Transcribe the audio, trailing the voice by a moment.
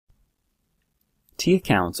T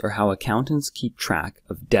accounts are how accountants keep track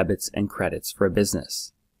of debits and credits for a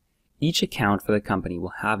business. Each account for the company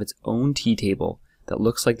will have its own T table that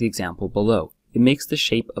looks like the example below. It makes the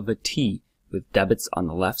shape of a T with debits on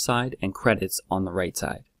the left side and credits on the right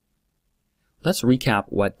side. Let's recap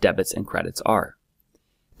what debits and credits are.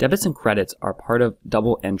 Debits and credits are part of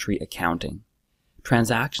double entry accounting.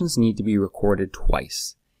 Transactions need to be recorded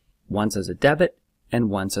twice, once as a debit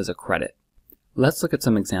and once as a credit. Let's look at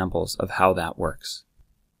some examples of how that works.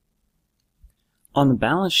 On the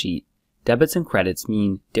balance sheet, debits and credits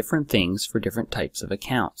mean different things for different types of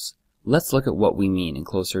accounts. Let's look at what we mean in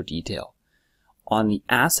closer detail. On the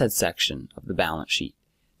asset section of the balance sheet,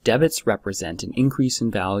 debits represent an increase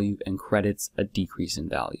in value and credits a decrease in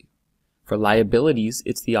value. For liabilities,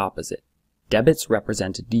 it's the opposite. Debits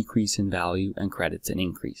represent a decrease in value and credits an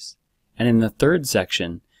increase. And in the third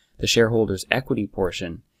section, the shareholders' equity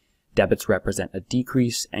portion, debits represent a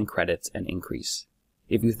decrease and credits an increase.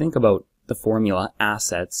 If you think about the formula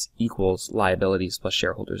assets equals liabilities plus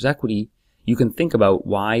shareholders' equity, you can think about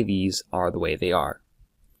why these are the way they are.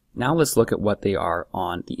 Now let's look at what they are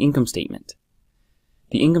on the income statement.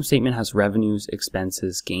 The income statement has revenues,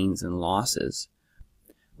 expenses, gains, and losses.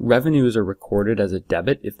 Revenues are recorded as a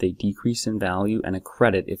debit if they decrease in value and a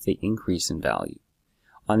credit if they increase in value.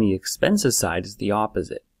 On the expenses side is the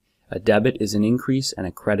opposite. A debit is an increase and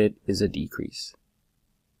a credit is a decrease.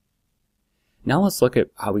 Now let's look at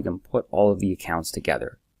how we can put all of the accounts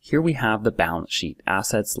together. Here we have the balance sheet,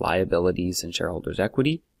 assets, liabilities, and shareholders'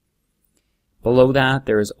 equity. Below that,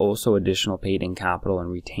 there is also additional paid-in capital and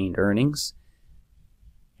retained earnings.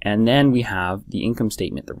 And then we have the income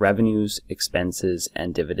statement, the revenues, expenses,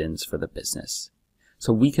 and dividends for the business.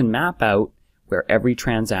 So we can map out where every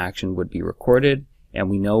transaction would be recorded, and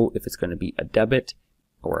we know if it's going to be a debit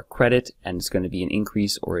or a credit, and it's going to be an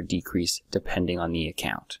increase or a decrease depending on the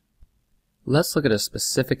account. Let's look at a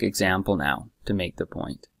specific example now to make the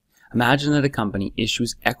point. Imagine that a company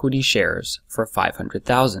issues equity shares for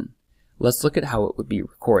 $500,000. Let's look at how it would be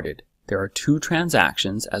recorded. There are two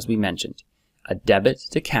transactions, as we mentioned. A debit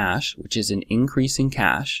to cash, which is an increase in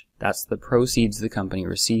cash. That's the proceeds the company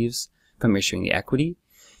receives from issuing the equity.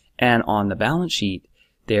 And on the balance sheet,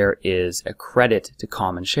 there is a credit to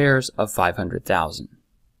common shares of $500,000.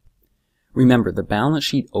 Remember, the balance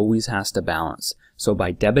sheet always has to balance. So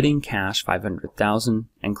by debiting cash $500,000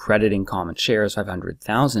 and crediting common shares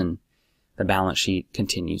 $500,000, the balance sheet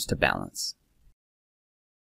continues to balance.